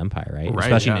topple an empire, right?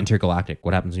 Especially in intergalactic.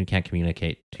 What happens when you can't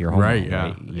communicate to your homeworld?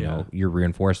 Right? You know, your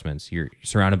reinforcements. You're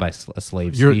surrounded by a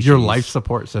slave species. Your life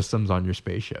support systems on your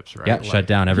spaceships, right? Yeah, shut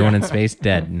down. Everyone in space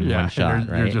dead in one shot.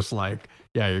 You're just like,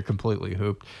 you're completely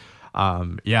hooped.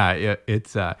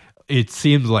 It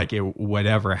seems like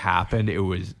whatever happened, it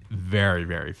was very,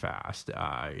 very fast.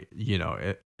 You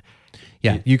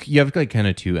have like kind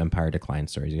of two empire decline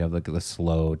stories. You have like the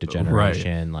slow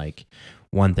degeneration, like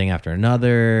one thing after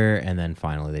another, and then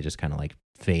finally they just kind of like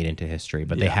fade into history.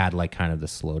 But they had like kind of the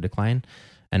slow decline.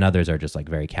 And others are just like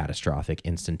very catastrophic,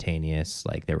 instantaneous.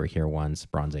 Like they were here once,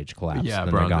 Bronze Age collapse, Yeah,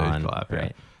 then Bronze they're Age gone. collapse,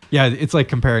 right? Yeah, it's like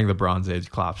comparing the Bronze Age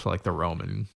collapse to like the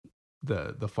Roman,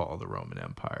 the fall of the Roman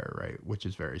Empire, right? Which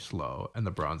is very slow, and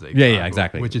the Bronze Age, Yeah, collapse,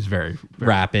 exactly. which is very, very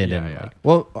Rapid yeah, and yeah. like,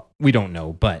 well, we don't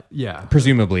know, but Yeah.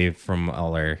 presumably from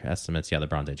all our estimates, the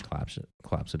Bronze Age collapse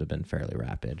would have been fairly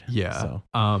rapid. Yeah. So.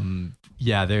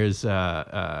 Yeah, there's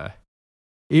it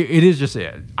is just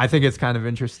it. I think it's kind of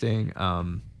interesting.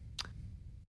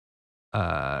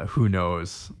 Who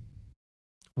knows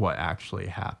what actually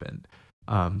happened.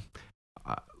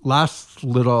 Last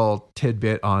little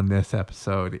tidbit on this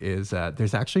episode is that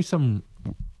there's actually some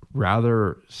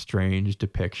rather strange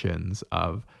depictions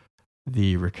of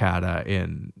the Rakata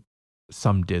in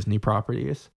some Disney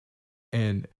properties.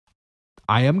 And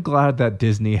I am glad that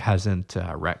Disney hasn't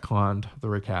retconned the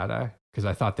Rakata, because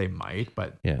I thought they might,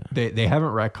 but Yeah. they haven't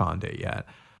retconned it yet.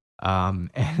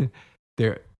 And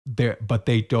but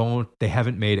they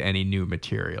haven't made any new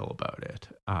material about it,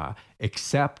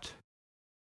 except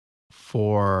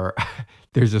for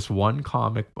there's this one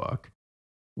comic book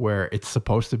where it's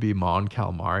supposed to be Mon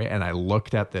Calamari, and I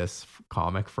looked at this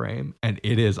comic frame, and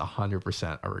it is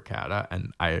 100% a Rakata,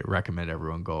 and I recommend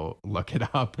everyone go look it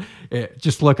up.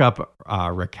 Just look up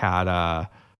Rakata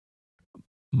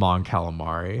Mon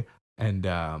Calamari, and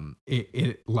I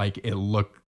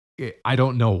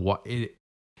don't know what it.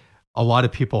 A lot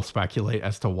of people speculate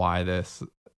as to why this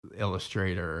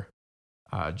illustrator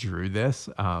drew this,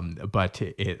 but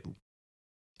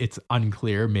it's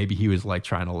unclear. Maybe he was like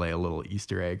trying to lay a little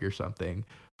Easter egg or something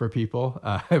for people.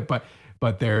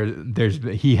 But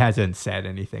he hasn't said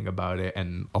anything about it,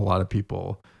 and a lot of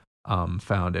people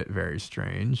found it very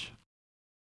strange.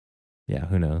 Yeah,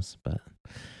 who knows? But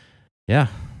yeah,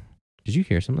 did you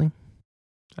hear something?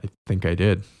 I think I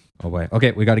did. Oh boy.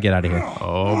 Okay, we got to get out of here.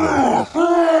 Oh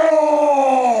boy.